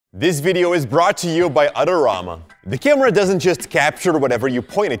This video is brought to you by Adorama. The camera doesn't just capture whatever you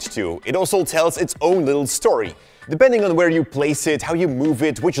point it to, it also tells its own little story. Depending on where you place it, how you move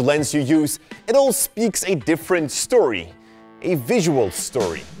it, which lens you use, it all speaks a different story. A visual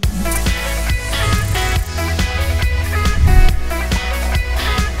story.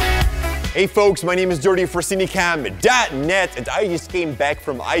 Hey folks, my name is Jordy for Cinecom.net, and I just came back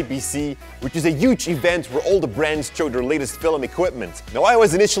from IBC, which is a huge event where all the brands show their latest film equipment. Now I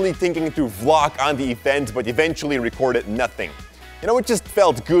was initially thinking to vlog on the event, but eventually recorded nothing. You know, it just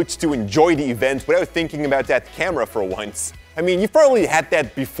felt good to enjoy the event without thinking about that camera for once. I mean, you've probably had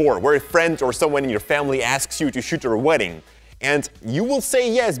that before, where a friend or someone in your family asks you to shoot their wedding. And you will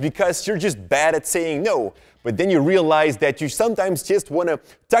say yes because you're just bad at saying no. But then you realize that you sometimes just want to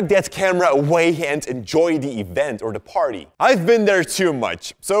tuck that camera away and enjoy the event or the party. I've been there too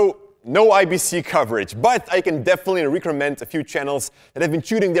much, so no IBC coverage, but I can definitely recommend a few channels that have been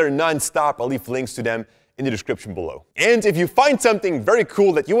shooting there non-stop. I'll leave links to them in the description below. And if you find something very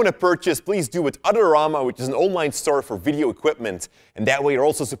cool that you want to purchase, please do with Adorama, which is an online store for video equipment. And that way you're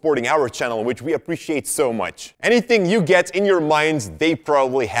also supporting our channel, which we appreciate so much. Anything you get in your minds, they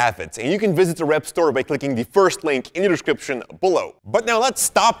probably have it. And you can visit the rep store by clicking the first link in the description below. But now let's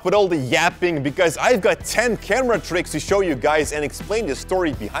stop with all the yapping, because I've got 10 camera tricks to show you guys and explain the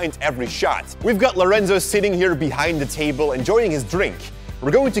story behind every shot. We've got Lorenzo sitting here behind the table enjoying his drink. We're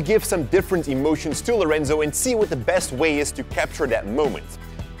going to give some different emotions to Lorenzo and see what the best way is to capture that moment.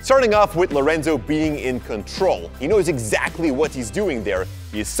 Starting off with Lorenzo being in control. He knows exactly what he's doing there.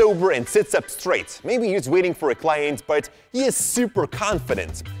 He is sober and sits up straight. Maybe he's waiting for a client, but he is super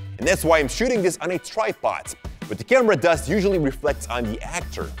confident. And that's why I'm shooting this on a tripod. What the camera does usually reflects on the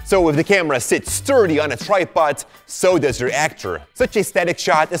actor. So if the camera sits sturdy on a tripod, so does your actor. Such a static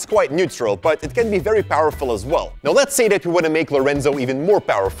shot is quite neutral, but it can be very powerful as well. Now let's say that we want to make Lorenzo even more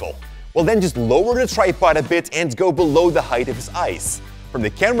powerful. Well, then just lower the tripod a bit and go below the height of his eyes. From the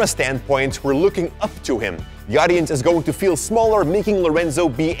camera standpoint, we're looking up to him. The audience is going to feel smaller, making Lorenzo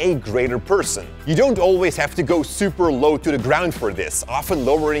be a greater person. You don't always have to go super low to the ground for this. Often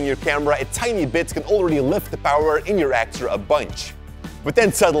lowering your camera a tiny bit can already lift the power in your actor a bunch. But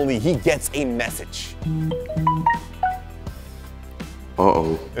then suddenly he gets a message.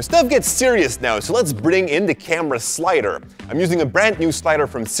 Uh-oh. Now stuff gets serious now, so let's bring in the camera slider. I'm using a brand new slider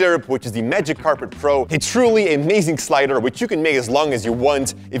from Syrp, which is the Magic Carpet Pro. A truly amazing slider, which you can make as long as you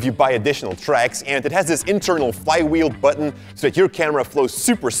want if you buy additional tracks, and it has this internal flywheel button so that your camera flows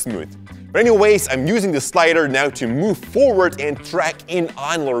super smooth. But anyways, I'm using the slider now to move forward and track in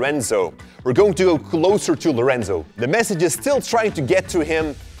on Lorenzo. We're going to go closer to Lorenzo. The message is still trying to get to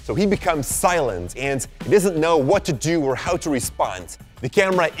him, so he becomes silent and he doesn't know what to do or how to respond. The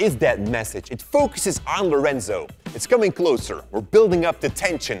camera is that message. It focuses on Lorenzo. It's coming closer. We're building up the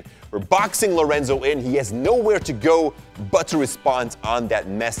tension. We're boxing Lorenzo in. He has nowhere to go but to respond on that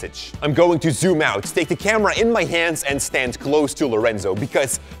message. I'm going to zoom out, take the camera in my hands and stand close to Lorenzo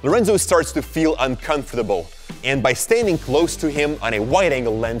because Lorenzo starts to feel uncomfortable. And by standing close to him on a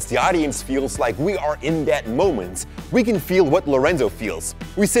wide-angle lens, the audience feels like we are in that moment. We can feel what Lorenzo feels.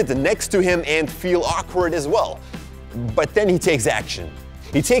 We sit next to him and feel awkward as well. But then he takes action.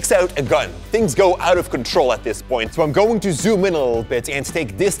 He takes out a gun. Things go out of control at this point, so I'm going to zoom in a little bit and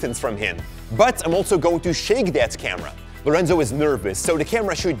take distance from him. But I'm also going to shake that camera. Lorenzo is nervous, so the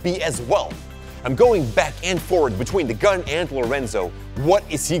camera should be as well. I'm going back and forward between the gun and Lorenzo. What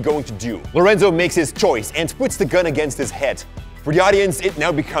is he going to do? Lorenzo makes his choice and puts the gun against his head. For the audience, it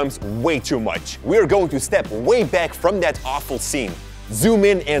now becomes way too much. We are going to step way back from that awful scene. Zoom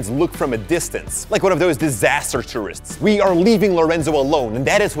in and look from a distance, like one of those disaster tourists. We are leaving Lorenzo alone, and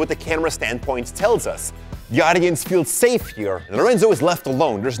that is what the camera standpoint tells us. The audience feels safe here, and Lorenzo is left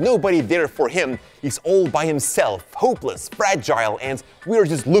alone. There's nobody there for him. He's all by himself, hopeless, fragile, and we're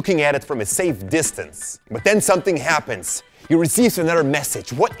just looking at it from a safe distance. But then something happens. He receives another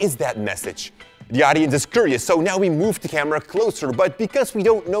message. What is that message? The audience is curious, so now we move the camera closer, but because we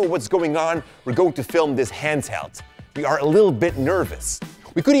don't know what's going on, we're going to film this handheld. We are a little bit nervous.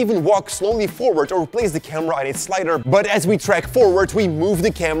 We could even walk slowly forward or place the camera on a slider, but as we track forward, we move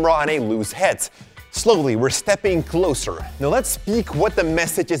the camera on a loose head. Slowly, we're stepping closer. Now let's speak what the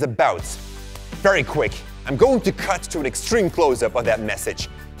message is about. Very quick, I'm going to cut to an extreme close-up of that message.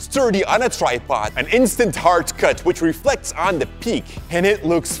 Sturdy on a tripod, an instant hard cut which reflects on the peak, and it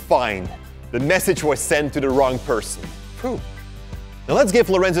looks fine. The message was sent to the wrong person. Phew. Now let's give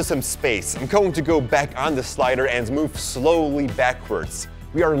Lorenzo some space. I'm going to go back on the slider and move slowly backwards.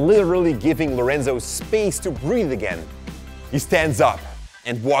 We are literally giving Lorenzo space to breathe again. He stands up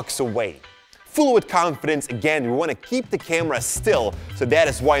and walks away. Full with confidence, again, we want to keep the camera still, so that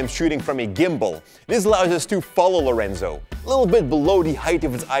is why I'm shooting from a gimbal. This allows us to follow Lorenzo. A little bit below the height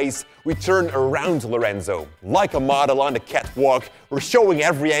of his eyes, we turn around Lorenzo. Like a model on the catwalk, we're showing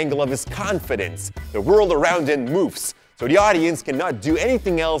every angle of his confidence. The world around him moves, so the audience cannot do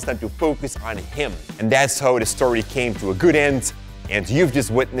anything else than to focus on him. And that's how the story came to a good end. And you've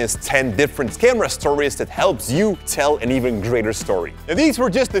just witnessed 10 different camera stories that helps you tell an even greater story. Now, these were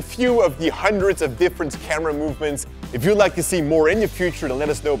just a few of the hundreds of different camera movements. If you'd like to see more in the future, then let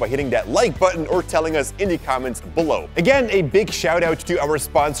us know by hitting that like button or telling us in the comments below. Again, a big shout out to our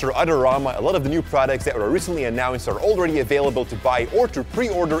sponsor, Adorama. A lot of the new products that were recently announced are already available to buy or to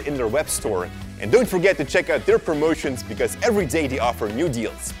pre-order in their web store. And don't forget to check out their promotions, because every day they offer new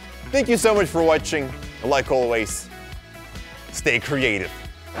deals. Thank you so much for watching, and like always, stay creative.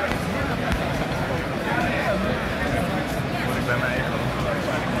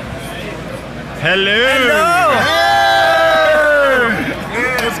 Hello! Hey!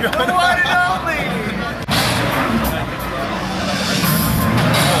 What's going on?